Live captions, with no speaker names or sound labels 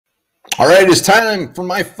All right, it's time for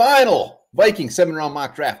my final Vikings 7-round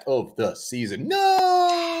mock draft of the season.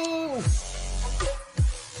 No!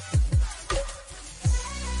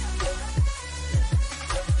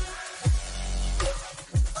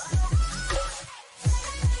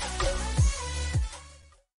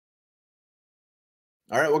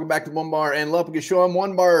 All right, welcome back to Onebar and Lupagus Show. I'm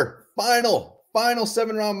Onebar. Final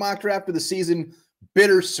 7-round mock draft of the season.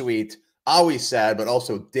 Bittersweet. Always sad, but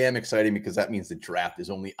also damn exciting because that means the draft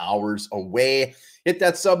is only hours away. Hit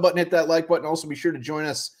that sub button, hit that like button. Also, be sure to join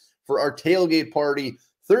us for our tailgate party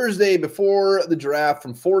Thursday before the draft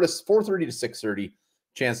from 4:30 to 6:30.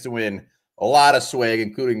 Chance to win a lot of swag,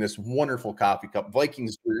 including this wonderful coffee cup,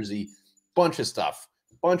 Vikings jersey, bunch of stuff.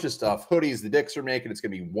 Hoodies the Dicks are making. It's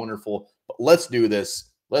going to be wonderful. But let's do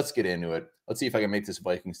this. Let's get into it. Let's see if I can make this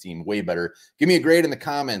Vikings team way better. Give me a grade in the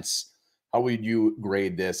comments. How would you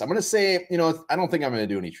grade this? I'm going to say, I don't think I'm going to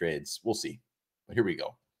do any trades. We'll see. But here we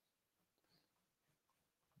go.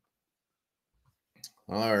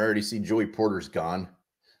 I already see Joey Porter's gone.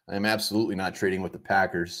 I am absolutely not trading with the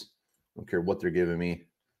Packers. I don't care what they're giving me.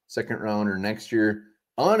 Second rounder next year.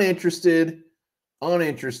 Uninterested.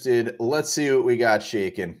 Let's see what we got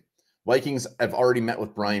shaking. Vikings have already met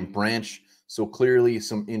with Brian Branch, so clearly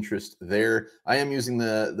some interest there. I am using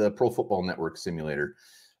the Pro Football Network simulator.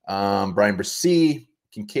 Brian Brissy,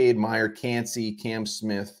 Kincaid, Meyer, Cansey, Cam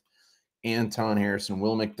Smith, Anton Harrison,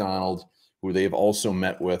 Will McDonald, who they've also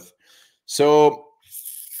met with. So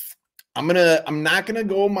I'm not gonna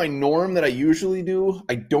go my norm that I usually do.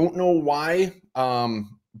 I don't know why,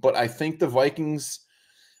 but I think the Vikings.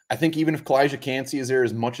 I think even if Kalijah Cansey is there,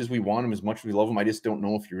 as much as we want him, as much as we love him, I just don't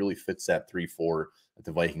know if he really fits that 3-4 that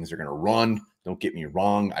the Vikings are going to run. Don't get me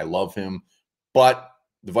wrong. I love him. But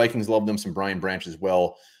the Vikings love them some Brian Branch as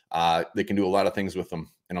well. They can do a lot of things with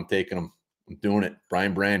them, and I'm taking them. I'm doing it.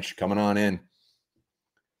 Brian Branch coming on in.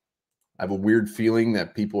 I have a weird feeling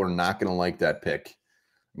that people are not going to like that pick.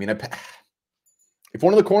 I mean, if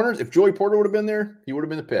one of the corners, if Joey Porter would have been there, he would have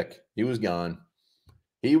been the pick. He was gone.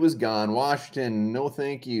 Washington, no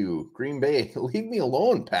thank you. Green Bay, leave me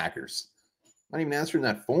alone, Packers. Not even answering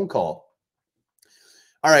that phone call.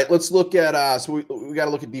 All right, let's look at, so we got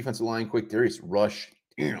to look at defensive line quick. Darius Rush,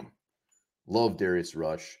 damn. Love Darius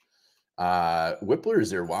Rush. Whippler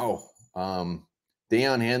is there, wow.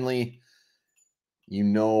 Deion Henley, we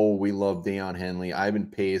love Deion Henley. Ivan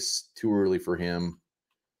Pace, too early for him.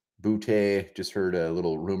 Butte, just heard a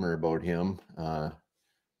little rumor about him.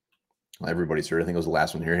 Everybody's heard. I think it was the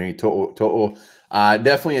last one here. Hey, To'o.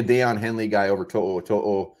 Definitely a Deion Henley guy over To'o.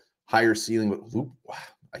 To'o, higher ceiling. But Luke,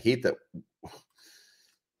 I hate that. I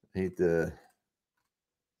hate the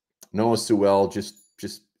Noah Sewell, just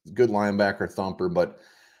good linebacker thumper. But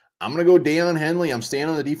I'm going to go Deion Henley. I'm staying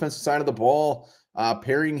on the defensive side of the ball.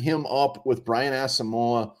 Pairing him up with Brian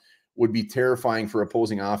Asamoah would be terrifying for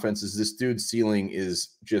opposing offenses. This dude's ceiling is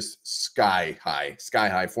just sky high.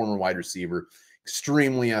 Former wide receiver.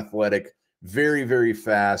 Extremely athletic, very, very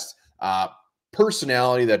fast,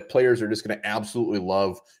 personality that players are just going to absolutely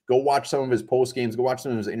love. Go watch some of his post games. Go watch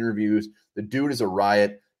some of his interviews. The dude is a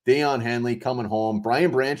riot. Deion Henley coming home. Brian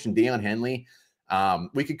Branch and Deion Henley.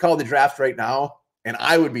 We could call the draft right now, and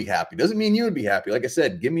I would be happy. Doesn't mean you would be happy. Like I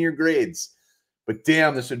said, give me your grades. But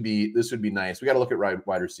damn, this would be nice. We got to look at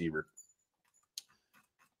wide receiver.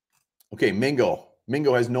 Okay, Mingo.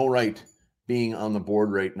 Mingo has no right being on the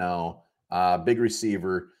board right now. Big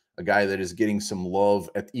receiver, a guy that is getting some love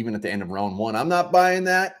even at the end of round one. I'm not buying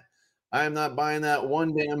that. I am not buying that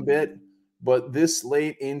one damn bit. But this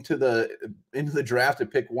late into the draft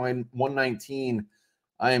at pick 119,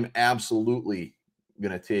 I am absolutely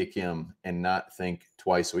going to take him and not think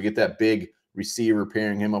twice. So we get that big receiver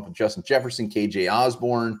pairing him up with Justin Jefferson, KJ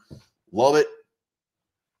Osborne. Love it.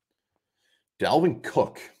 Dalvin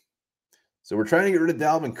Cook. So we're trying to get rid of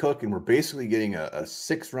Dalvin Cook, and we're basically getting a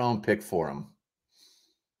 6th-round pick for him.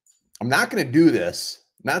 I'm not going to do this.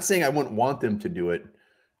 I'm not saying I wouldn't want them to do it,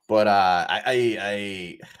 but well,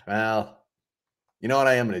 you know what?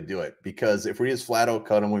 I am going to do it because if we just flat out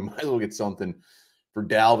cut him, we might as well get something for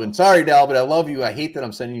Dalvin. Sorry, Dalvin. I love you. I hate that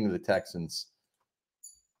I'm sending you to the Texans,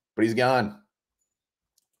 but he's gone.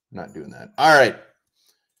 I'm not doing that. All right.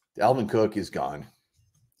 Dalvin Cook is gone.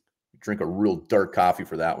 Drink a real dark coffee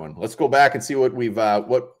for that one. Let's go back and see what we've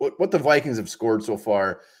what the Vikings have scored so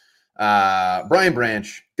far. Brian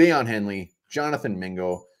Branch, Deion Henley, Jonathan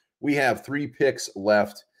Mingo. We have 3 picks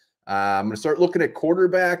left. I'm going to start looking at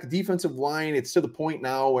quarterback, defensive line. It's to the point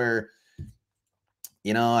now where,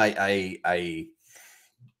 holy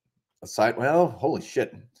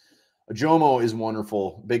shit. Ajomo is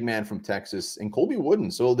wonderful, big man from Texas, and Colby Wooden.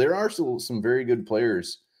 So there are some very good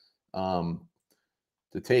players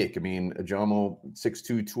to take. I mean, Ajamo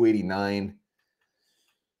 6'2", 289.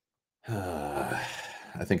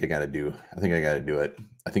 I think I got to do it.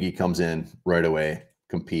 I think he comes in right away,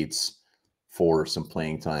 competes for some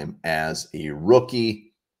playing time as a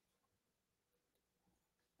rookie.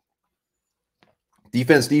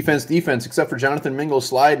 Defense, except for Jonathan Mingo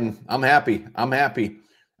sliding. I'm happy.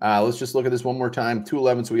 Let's just look at this one more time.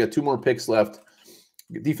 211, so we got 2 more picks left.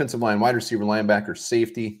 Defensive line, wide receiver, linebacker,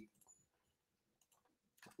 safety.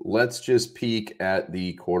 Let's just peek at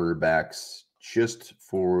the quarterbacks just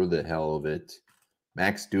for the hell of it.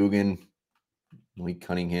 Max Duggan, Malik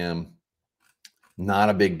Cunningham. Not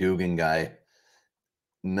a big Duggan guy.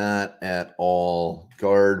 Not at all.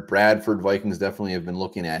 Guard, Bradford, Vikings definitely have been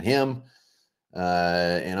looking at him.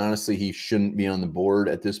 And honestly, he shouldn't be on the board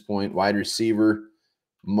at this point. Wide receiver,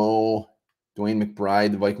 Mo, Dwayne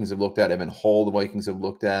McBride, the Vikings have looked at. Evan Hall, the Vikings have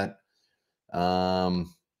looked at. I'm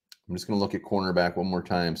just going to look at cornerback one more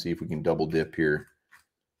time, see if we can double dip here.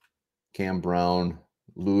 Cam Brown,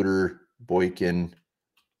 Luter, Boykin.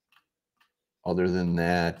 Other than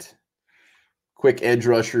that, quick edge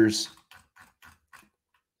rushers.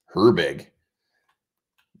 Herbig.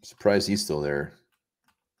 I'm surprised he's still there.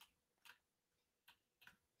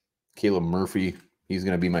 Caleb Murphy. He's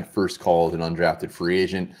going to be my first call as an undrafted free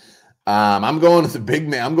agent. I'm going with the big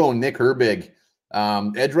man. I'm going Nick Herbig.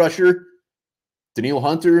 Edge rusher, Daniil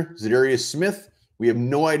Hunter, Zadarius Smith. We have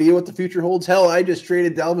no idea what the future holds. Hell, I just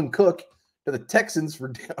traded Dalvin Cook to the Texans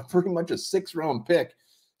for pretty much a 6th-round pick.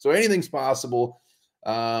 So anything's possible.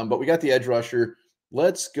 But we got the edge rusher.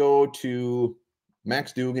 Let's go to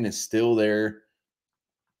Max Duggan is still there.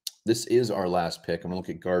 This is our last pick. I'm going to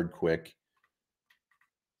look at guard quick.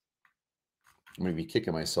 I'm going to be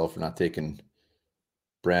kicking myself for not taking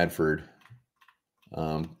Bradford.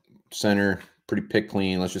 Center, pretty pick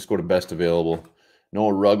clean. Let's just go to best available.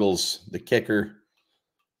 Noah Ruggles, the kicker.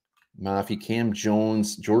 Mafi, Cam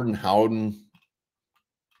Jones, Jordan Howden,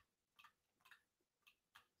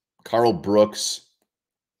 Carl Brooks.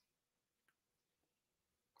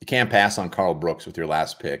 You can't pass on Carl Brooks with your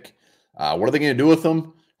last pick. What are they going to do with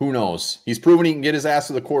him? Who knows? He's proven he can get his ass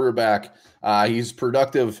to the quarterback. He's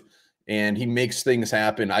productive, and he makes things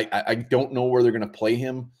happen. I don't know where they're going to play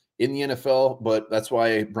him in the NFL, but that's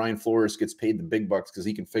why Brian Flores gets paid the big bucks, because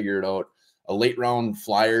he can figure it out. A late-round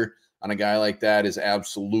flyer on a guy like that is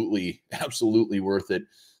absolutely worth it.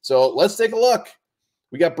 So let's take a look.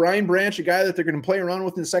 We got Brian Branch, a guy that they're going to play around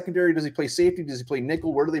with in the secondary. Does he play safety? Does he play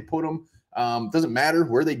nickel? Where do they put him? Doesn't matter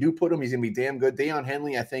where they do put him. He's going to be damn good. Deion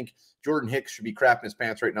Henley, I think Jordan Hicks should be crapping his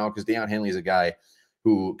pants right now, because Deion Henley is a guy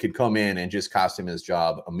who could come in and just cost him his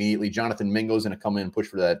job immediately. Jonathan Mingo's going to come in and push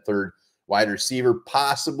for that 3rd wide receiver,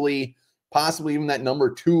 possibly even that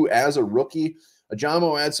number 2 as a rookie.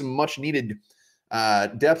 Ajamo adds some much-needed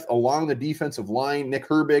depth along the defensive line. Nick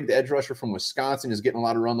Herbig, the edge rusher from Wisconsin, is getting a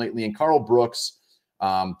lot of run lately. And Carl Brooks,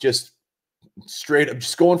 just straight up,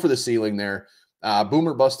 just going for the ceiling there.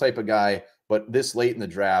 Boomer bust type of guy, but this late in the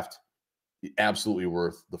draft, absolutely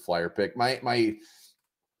worth the flyer pick. I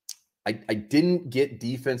didn't get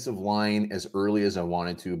defensive line as early as I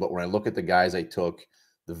wanted to, but when I look at the guys I took,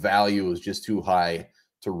 the value was just too high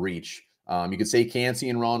to reach. You could say Cansey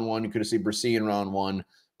in round 1. You could have said Brissy in round 1,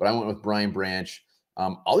 but I went with Brian Branch.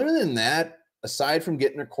 Other than that, aside from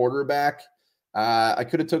getting a quarterback, I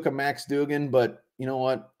could have took a Max Duggan, but you know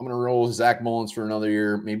what? I'm going to roll Zach Mullins for another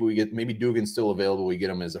year. Maybe Dugan's still available. We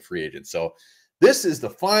get him as a free agent. So this is the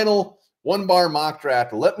final Onebar mock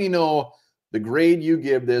draft. Let me know the grade you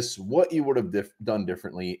give this, what you would have done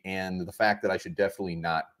differently, and the fact that I should definitely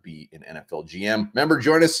not be an NFL GM. Remember,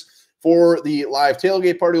 join us for the live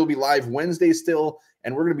tailgate party. Will be live Wednesday still,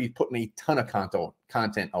 and we're going to be putting a ton of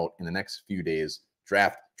content out in the next few days.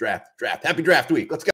 Draft. Happy draft week. Let's go.